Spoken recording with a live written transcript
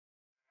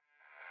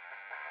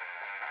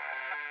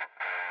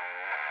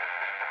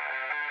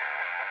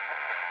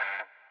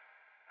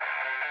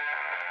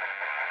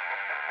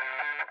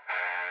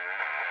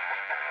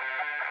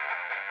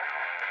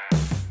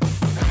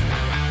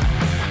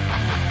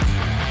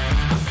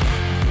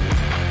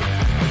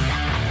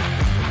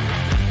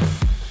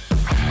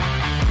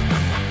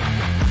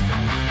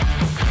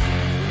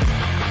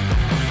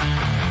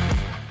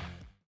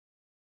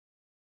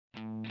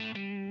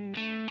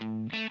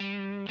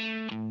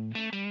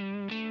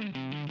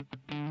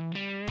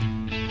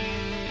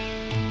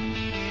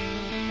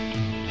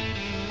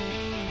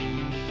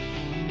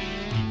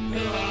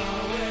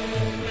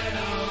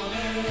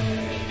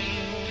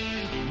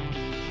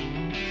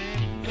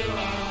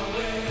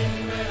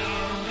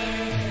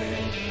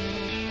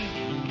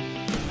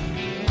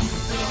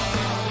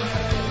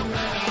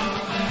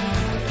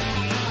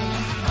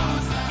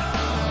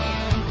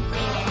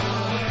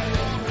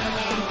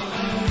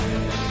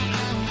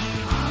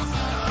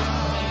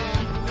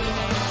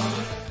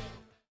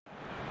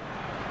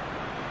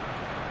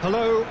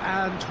Hello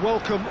and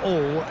welcome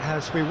all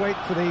as we wait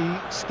for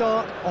the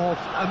start of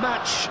a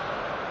match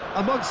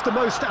amongst the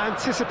most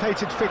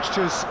anticipated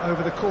fixtures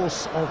over the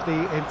course of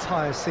the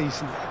entire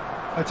season.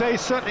 A day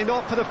certainly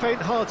not for the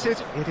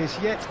faint-hearted. It is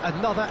yet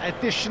another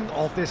edition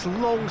of this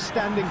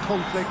long-standing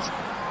conflict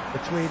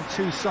between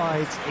two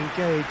sides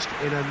engaged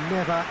in a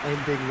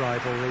never-ending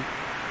rivalry.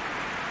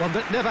 One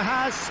that never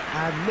has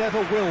and never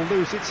will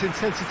lose its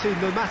intensity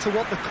no matter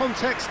what the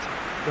context,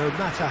 no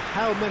matter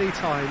how many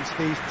times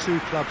these two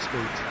clubs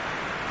meet.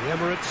 The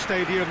Emirates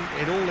Stadium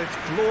in all its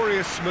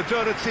glorious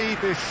modernity,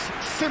 this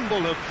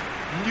symbol of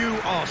new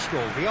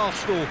Arsenal, the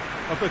Arsenal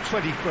of the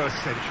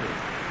 21st century.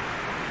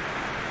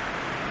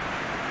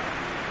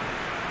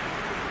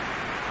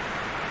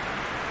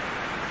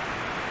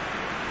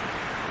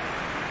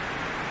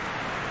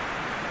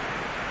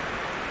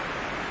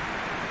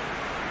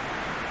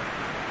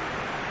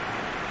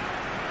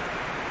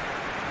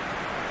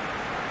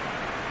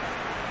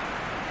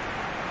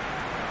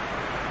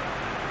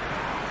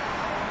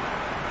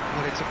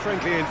 It's a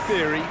friendly in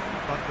theory,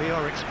 but we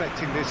are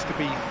expecting this to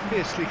be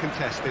fiercely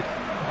contested.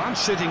 I'm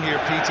sitting here,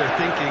 Peter,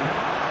 thinking,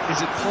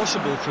 is it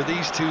possible for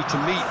these two to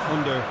meet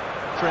under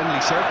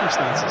friendly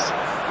circumstances?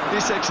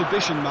 This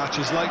exhibition match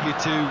is likely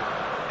to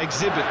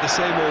exhibit the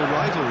same old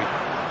rivalry.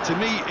 To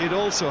me, it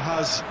also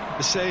has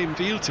the same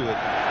feel to it,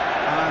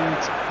 and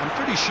I'm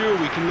pretty sure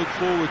we can look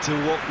forward to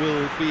what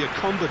will be a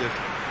combative,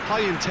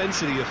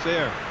 high-intensity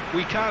affair.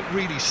 We can't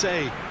really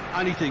say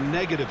anything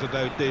negative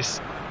about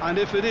this, and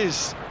if it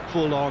is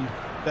full on,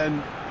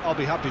 then I'll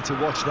be happy to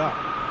watch that.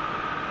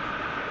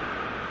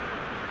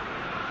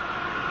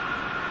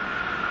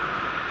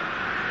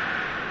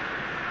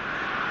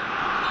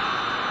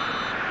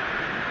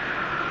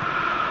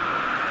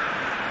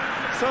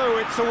 So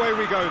it's away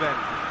we go then.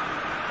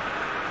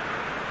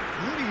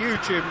 Who do you,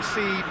 Jim,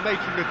 see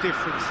making a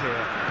difference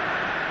here?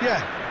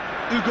 Yeah,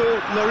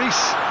 Hugo Lloris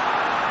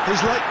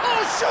is like...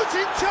 Oh,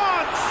 shooting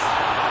chance!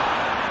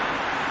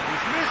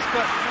 He's missed,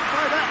 but not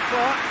by that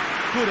far.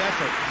 Good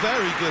effort,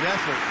 very good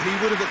effort. He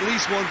would have at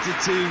least wanted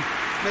to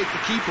make the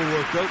keeper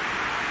work, though.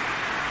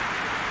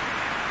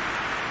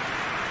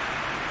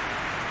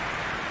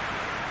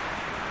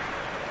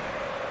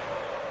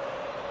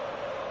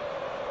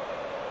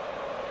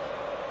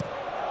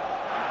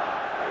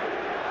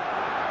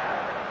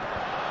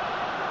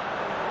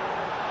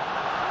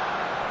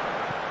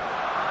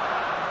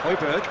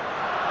 Højbjerg.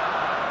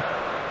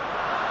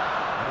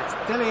 And it's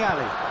Dele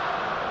Alli.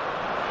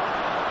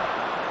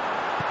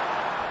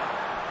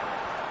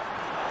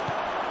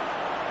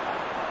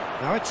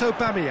 Now it's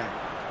Aubameyang.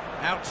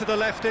 Out to the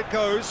left it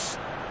goes.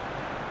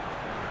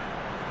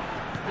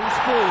 Who's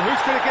ball?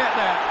 Who's going to get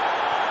there?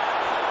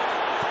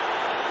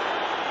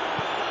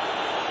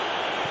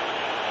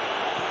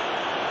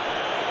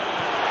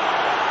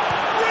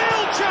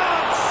 Real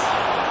chance!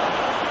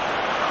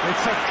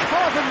 It's a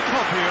carbon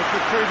copy of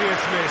the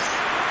previous miss.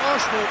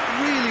 Arsenal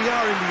really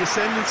are in the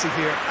ascendancy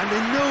here, and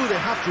they know they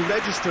have to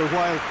register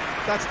while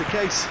that's the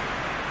case.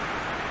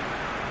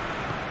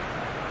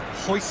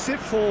 Hoists it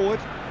forward.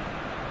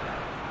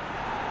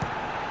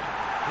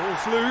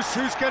 Ball's loose,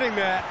 who's getting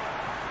there?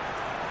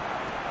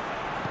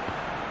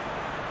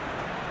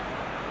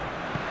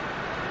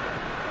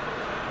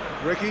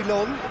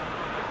 Reguilon.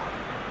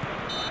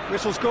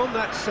 Whistle's gone,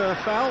 that's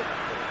foul.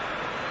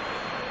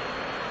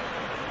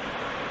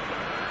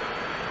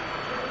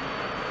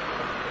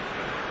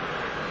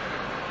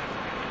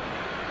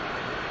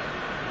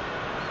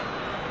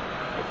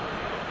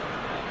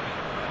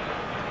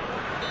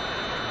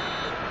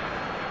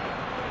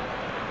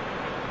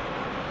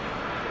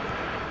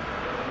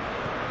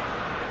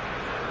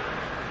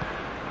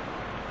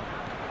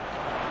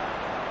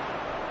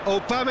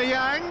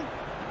 Aubameyang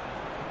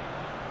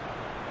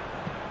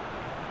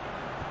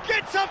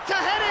gets up to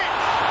head it!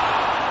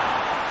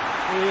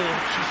 Oh,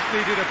 just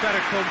needed a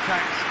better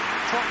contact.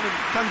 Tottenham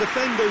can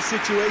defend those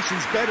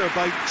situations better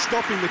by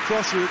stopping the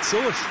crosser at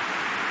source.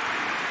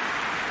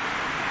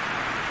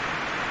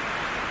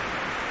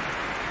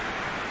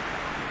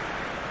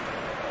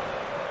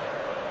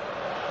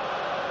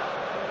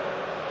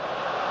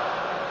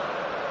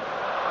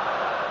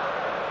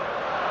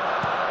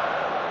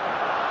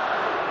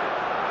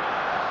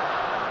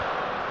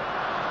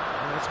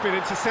 It's been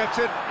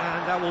intercepted,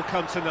 and that will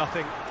come to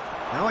nothing.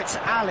 Now it's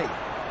Ali,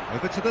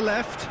 over to the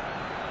left.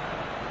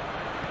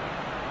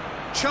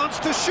 Chance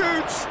to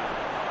shoot!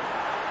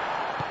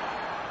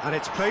 And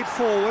it's played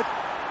forward,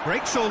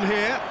 breaks on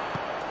here.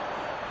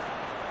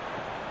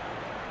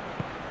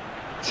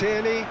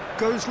 Tierney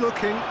goes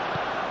looking.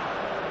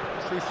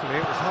 Truthfully,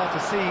 it was hard to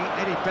see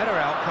any better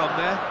outcome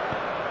there.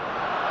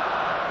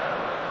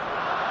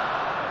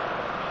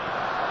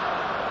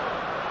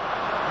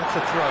 That's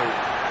a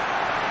throw.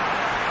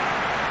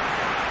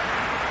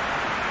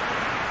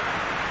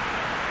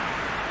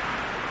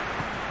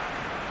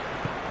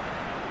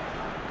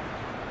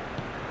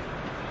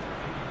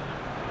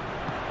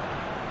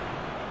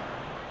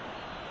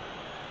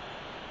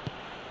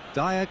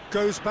 Dyer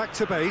goes back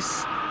to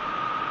base.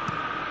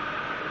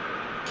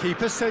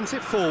 Keeper sends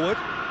it forward.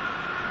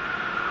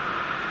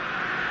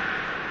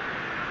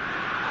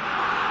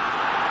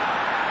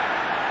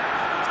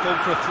 gone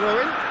for a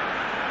throw-in.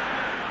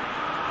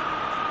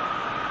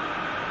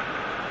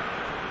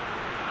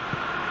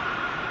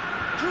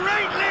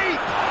 Great leap!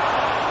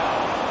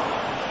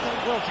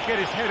 Done well to get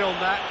his head on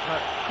that,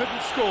 but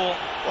couldn't score.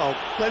 Well,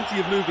 plenty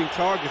of moving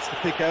targets to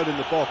pick out in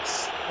the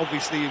box.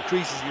 Obviously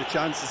increases your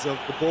chances of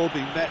the ball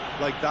being met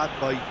like that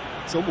by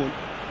someone.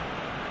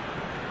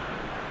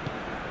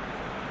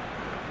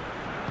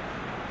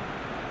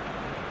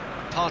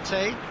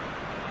 Partey.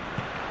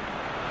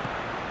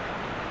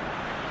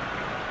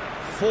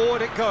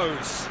 Forward it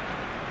goes.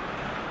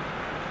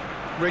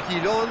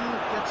 Reguilon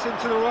gets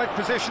into the right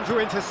position to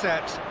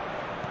intercept.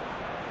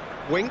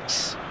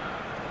 Winks.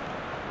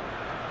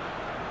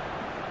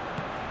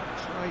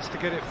 Tries to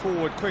get it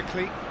forward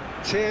quickly.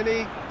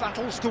 Tierney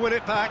battles to win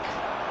it back.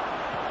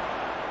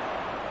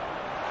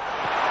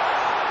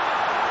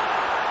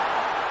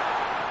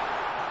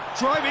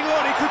 Driving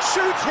on, he could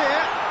shoot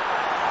here.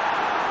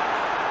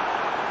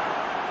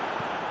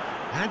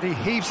 And he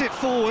heaves it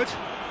forward.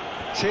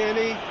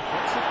 Tierney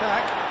gets it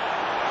back.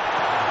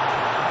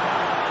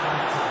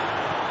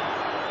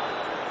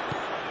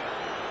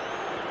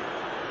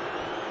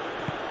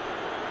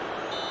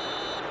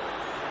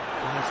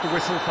 There's the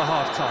whistle for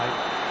half-time.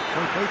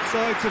 Well, both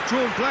sides have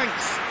drawn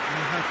blanks.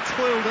 They have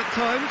toiled at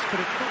times,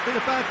 but it's not been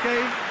a bad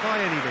game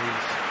by any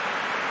means.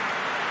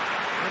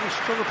 Any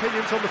strong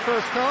opinions on the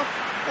first half?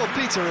 Well,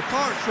 Peter,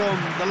 apart from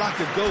the lack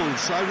of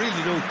goals, I really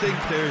don't think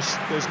there's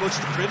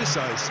much to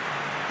criticise.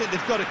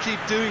 They've got to keep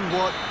doing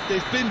what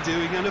they've been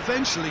doing, and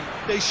eventually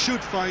they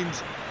should find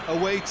a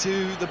way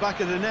to the back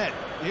of the net.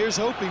 Here's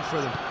hoping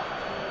for them.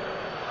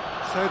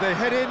 So they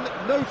head in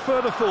no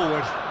further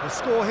forward. The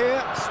score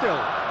here still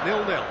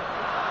 0-0.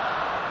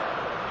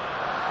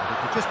 And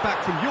if you're just back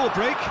from your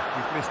break,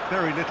 you've missed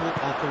very little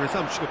of the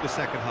resumption of the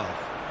second half.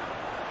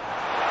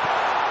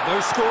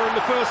 No score in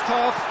the first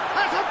half.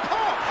 Has a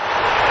pop!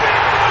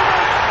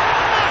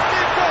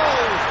 Massive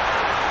goal!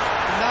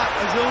 And that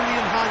has only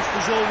enhanced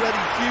his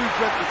already huge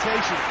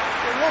reputation.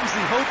 They're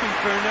obviously hoping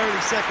for an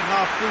early second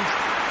half boost,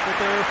 but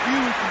there are a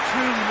few who can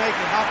truly make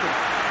it happen.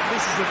 And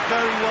this is a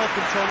very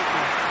welcome tonic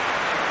now.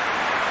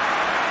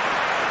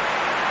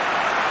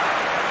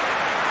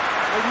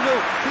 Well, you know,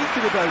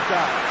 thinking about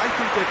that, I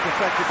think they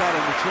perfected that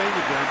on the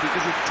training ground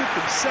because it took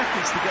them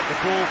seconds to get the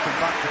ball from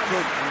back to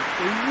front, and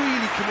they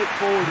really commit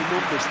forward in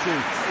numbers too.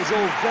 It was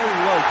all very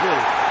well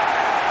drilled.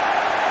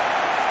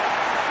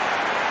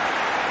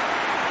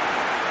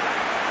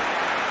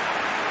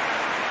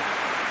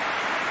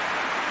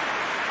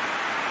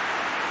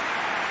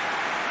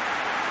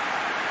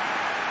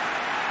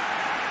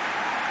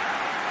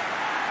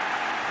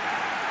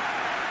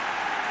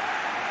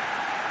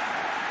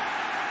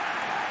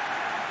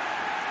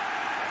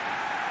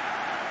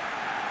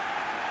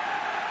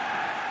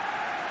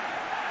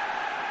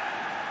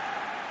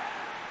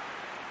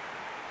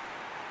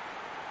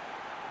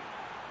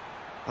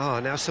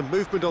 Now some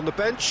movement on the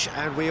bench,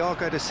 and we are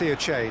going to see a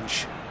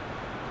change.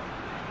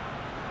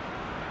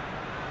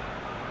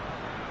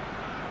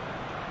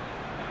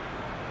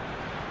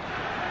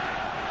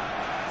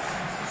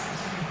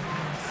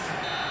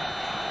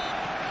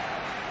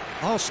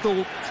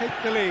 Arsenal take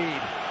the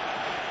lead.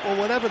 Well,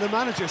 whatever the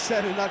manager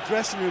said in that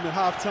dressing room at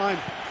half-time,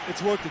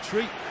 it's worth the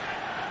treat.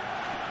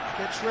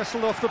 Gets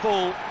wrestled off the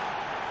ball.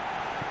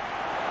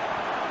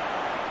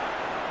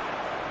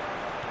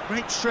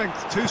 Great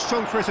strength, too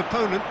strong for his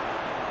opponent.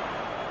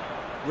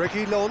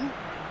 Reguilon,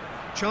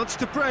 chance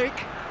to break.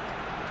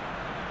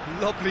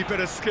 Lovely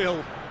bit of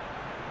skill.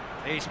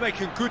 He's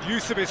making good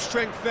use of his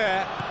strength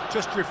there,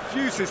 just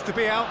refuses to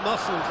be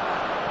out-muscled.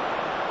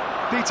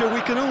 Peter,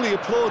 we can only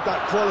applaud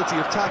that quality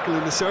of tackle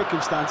in the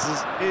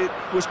circumstances. It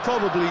was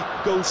probably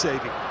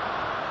goal-saving.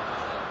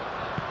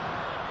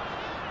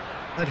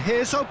 And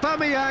here's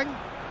Aubameyang.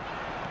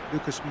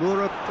 Lucas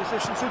Moura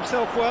positions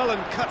himself well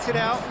and cuts it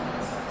out.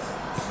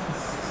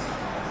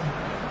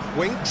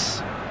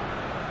 Winks.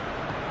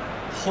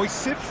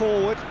 Hoists it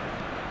forward.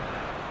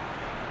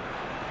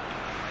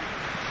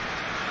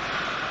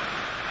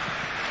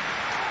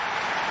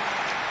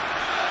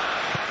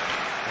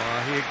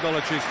 He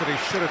acknowledges that he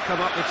should have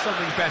come up with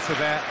something better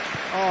there.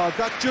 Oh,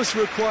 that just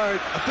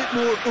required a bit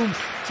more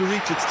oomph to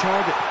reach its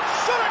target.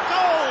 Shot at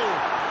goal!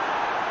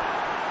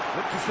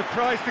 Looked to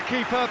surprise the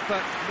keeper,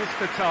 but missed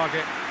the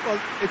target.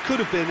 Well, it could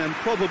have been and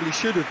probably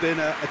should have been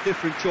a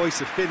different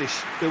choice of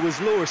finish. There was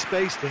lower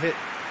space to hit.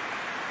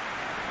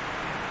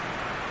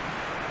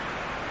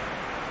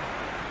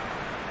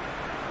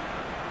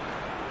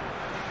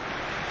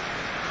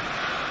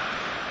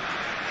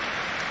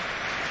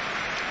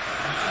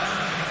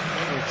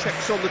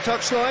 Checks on the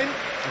touchline,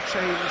 a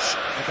change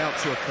about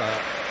to occur.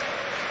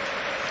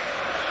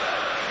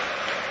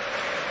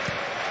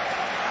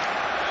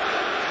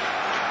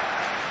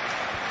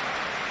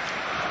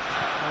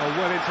 Oh,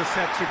 well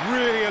intercepted,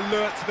 really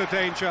alert to the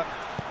danger.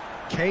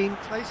 Kane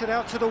plays it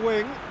out to the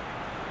wing.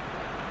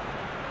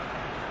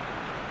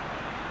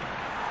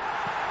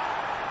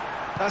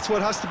 That's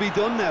what has to be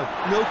done now,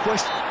 no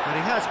question. And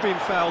he has been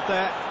fouled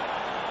there.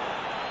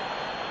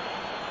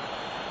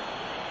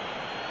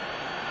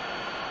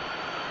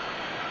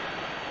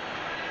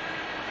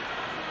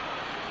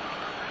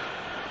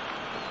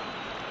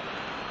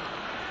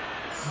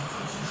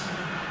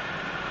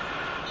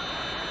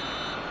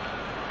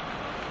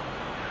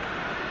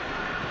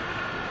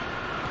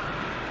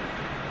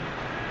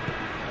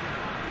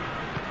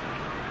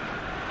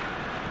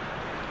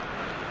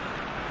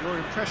 Your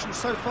impression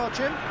so far,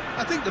 Jim?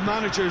 I think the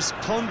manager's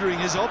pondering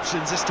his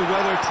options as to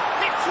whether to...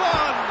 Hits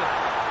one!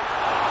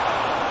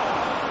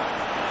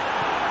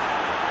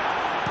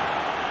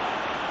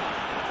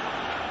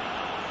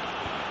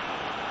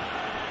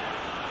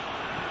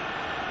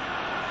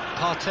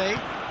 Partey.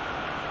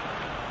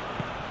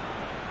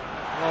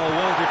 Oh,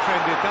 well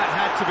defended. That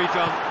had to be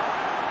done.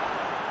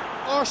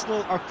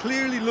 Arsenal are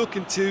clearly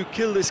looking to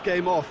kill this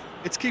game off.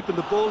 It's keeping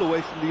the ball away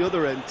from the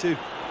other end too.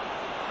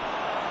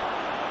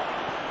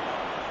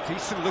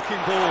 Decent looking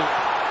ball.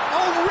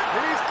 Oh,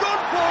 he's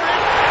gone for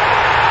it!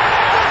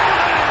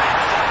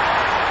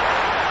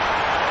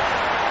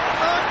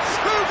 A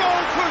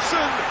two-goal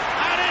cushion,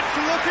 and it's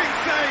looking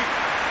safe.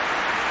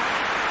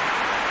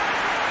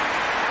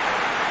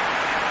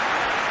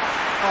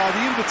 Oh,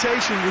 the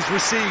invitation was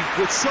received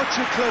with such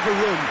a clever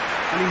run,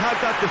 and he had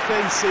that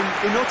defence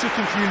in utter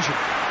confusion.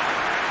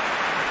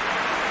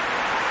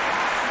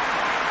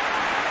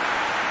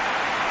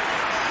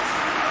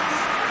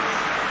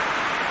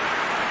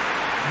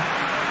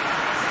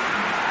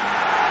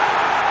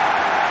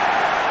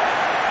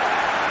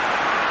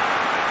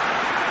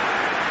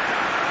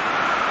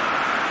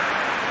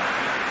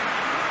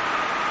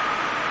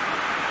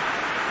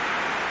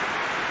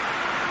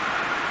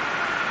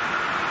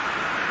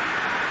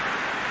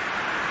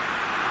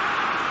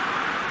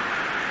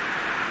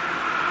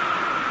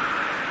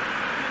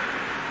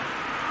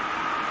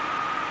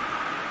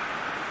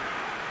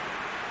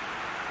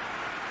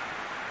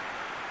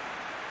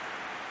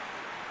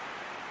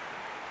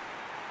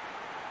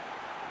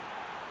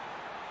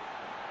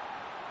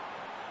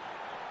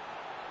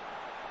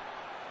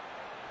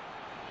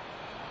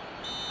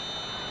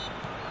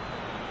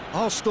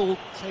 Arsenal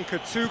take a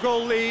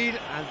two-goal lead,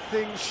 and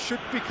things should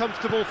be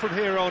comfortable from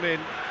here on in.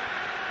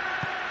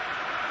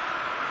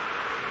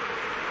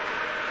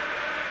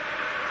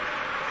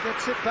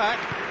 Gets it back.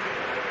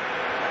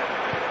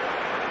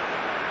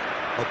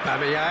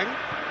 Aubameyang.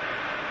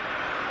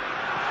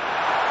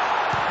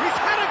 He's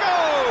had a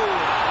goal!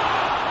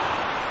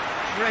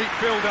 Great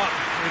build-up.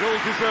 It all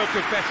deserved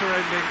a better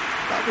ending.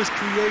 That was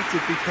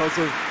created because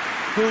of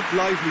good,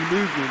 lively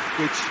movement,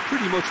 which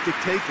pretty much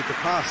dictated the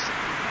pass.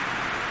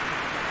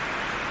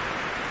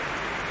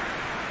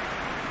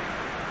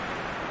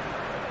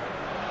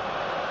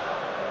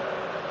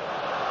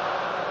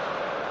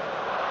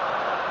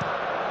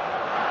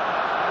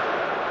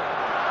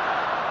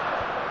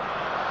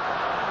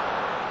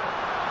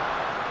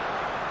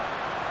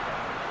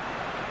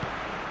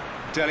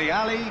 Dele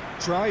Alli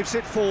drives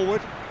it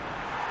forward.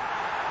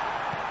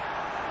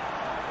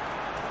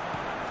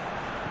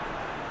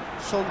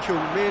 Son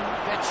Heung-min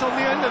gets on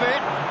the end of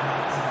it.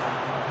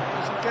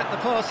 Doesn't get the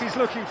pass he's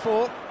looking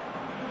for.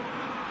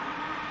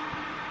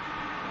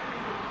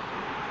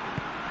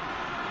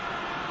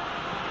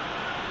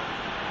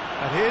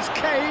 And here's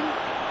Kane.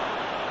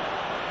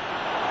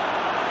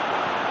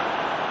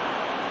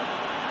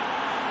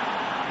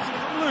 He's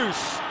come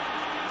loose.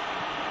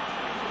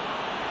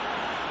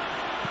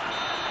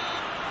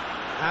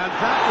 And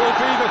that will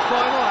be the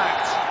final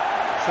act.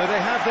 So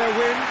they have their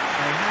win,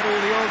 they had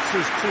all the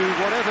answers to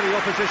whatever the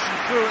opposition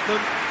threw at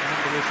them, and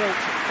the result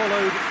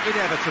followed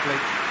inevitably.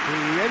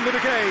 The end of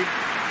the game.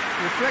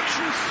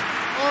 Reflections?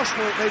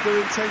 Arsenal made their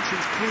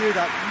intentions clear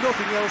that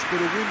nothing else but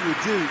a win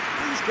would do.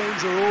 These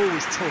games are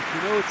always tough,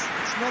 you know,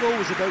 it's not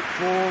always about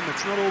form,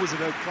 it's not always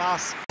about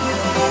class.